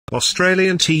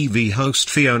Australian TV host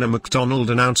Fiona McDonald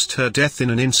announced her death in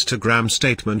an Instagram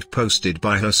statement posted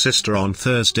by her sister on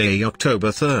Thursday,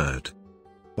 October 3.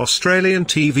 Australian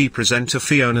TV presenter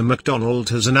Fiona McDonald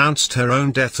has announced her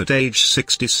own death at age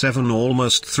 67,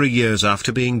 almost 3 years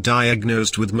after being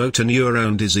diagnosed with motor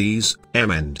neurone disease,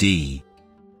 MND.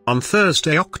 On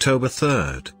Thursday, October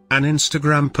 3, an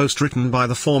Instagram post written by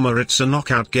the former It's a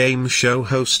Knockout game show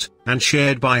host, and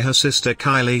shared by her sister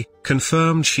Kylie,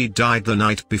 confirmed she died the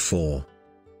night before.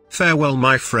 "Farewell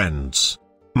my friends.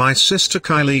 My sister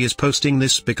Kylie is posting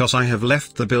this because I have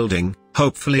left the building,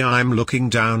 hopefully I'm looking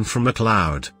down from a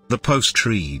cloud," the post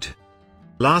read.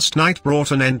 "Last night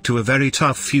brought an end to a very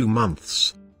tough few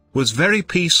months. Was very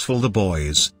peaceful. The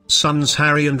boys, sons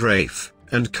Harry and Rafe,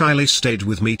 and Kylie stayed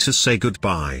with me to say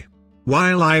goodbye.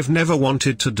 While I've never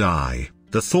wanted to die,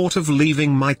 the thought of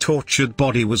leaving my tortured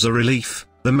body was a relief,"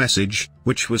 the message,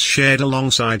 which was shared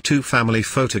alongside 2 family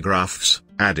photographs,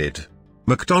 added.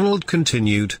 McDonald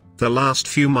continued, "The last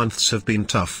few months have been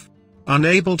tough.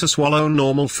 Unable to swallow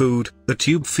normal food, the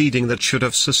tube feeding that should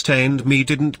have sustained me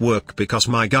didn't work because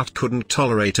my gut couldn't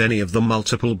tolerate any of the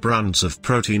multiple brands of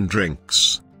protein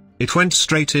drinks. It went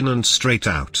straight in and straight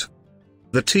out."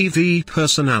 The TV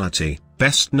personality,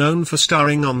 best known for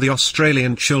starring on the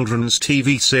Australian children's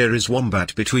TV series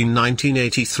Wombat between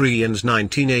 1983 and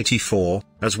 1984,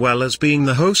 as well as being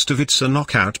the host of It's a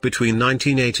Knockout between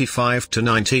 1985 to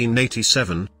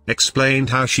 1987,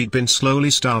 explained how she'd been slowly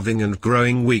starving and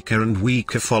growing weaker and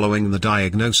weaker following the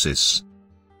diagnosis.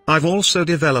 "I've also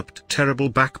developed terrible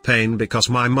back pain because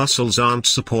my muscles aren't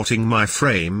supporting my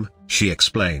frame," she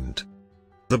explained.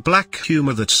 "The black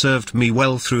humor that served me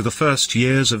well through the first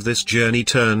years of this journey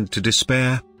turned to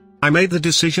despair. I made the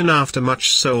decision after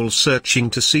much soul-searching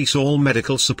to cease all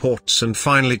medical supports and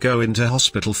finally go into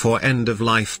hospital for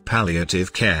end-of-life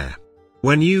palliative care.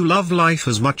 When you love life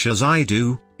as much as I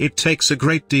do, it takes a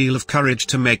great deal of courage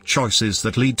to make choices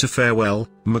that lead to farewell,"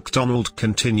 McDonald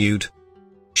continued.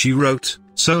 She wrote,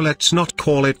 "So let's not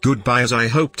call it goodbye as I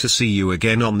hope to see you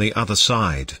again on the other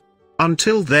side.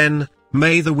 Until then,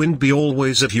 may the wind be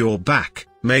always at your back,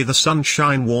 may the sun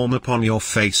shine warm upon your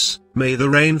face, may the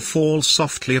rain fall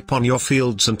softly upon your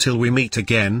fields until we meet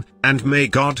again, and may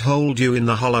God hold you in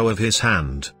the hollow of his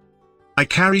hand. I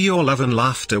carry your love and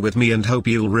laughter with me and hope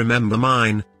you'll remember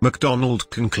mine," McDonald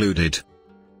concluded.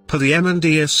 Per the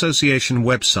MND Association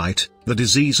website, the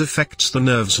disease affects the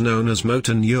nerves known as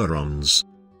motor neurons.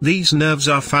 These nerves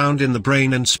are found in the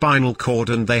brain and spinal cord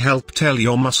and they help tell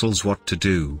your muscles what to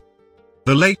do.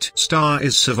 The late star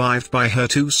is survived by her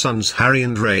 2 sons Harry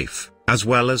and Rafe, as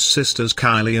well as sisters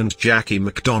Kylie and Jackie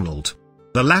McDonald.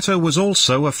 The latter was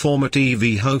also a former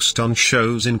TV host on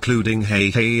shows including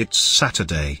Hey Hey It's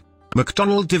Saturday.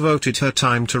 McDonald devoted her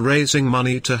time to raising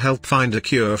money to help find a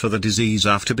cure for the disease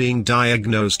after being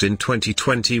diagnosed in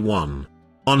 2021.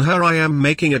 On her I Am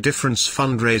Making a Difference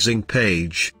fundraising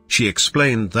page, she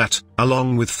explained that,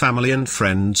 along with family and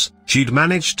friends, she'd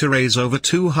managed to raise over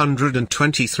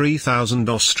 $223,000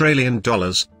 Australian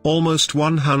dollars, almost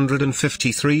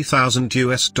 $153,000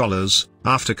 US,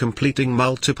 after completing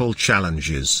multiple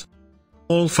challenges.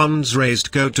 All funds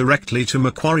raised go directly to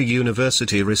Macquarie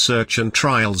University Research and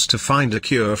Trials to find a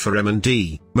cure for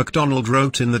MND, McDonald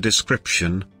wrote in the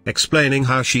description, explaining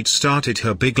how she'd started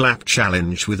her Big Lap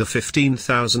Challenge with a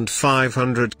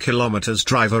 15,500 kilometers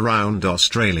drive around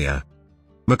Australia.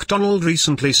 McDonald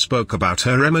recently spoke about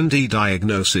her MND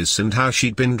diagnosis and how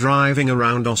she'd been driving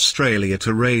around Australia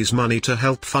to raise money to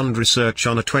help fund research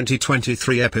on a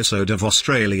 2023 episode of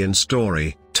Australian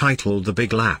Story, titled The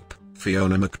Big Lap,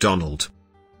 Fiona McDonald.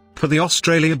 For the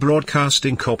Australia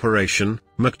Broadcasting Corporation,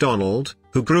 McDonald,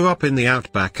 who grew up in the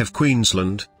outback of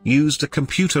Queensland, used a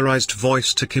computerized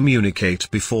voice to communicate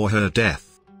before her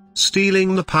death.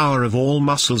 "Stealing the power of all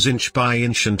muscles inch by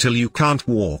inch until you can't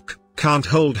walk, can't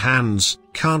hold hands,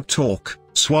 can't talk,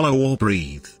 swallow or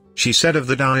breathe," she said of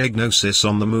the diagnosis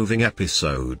on the moving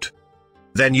episode.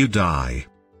 "Then you die.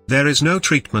 There is no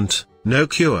treatment, no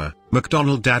cure,"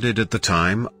 McDonald added at the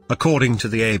time, according to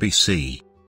the ABC.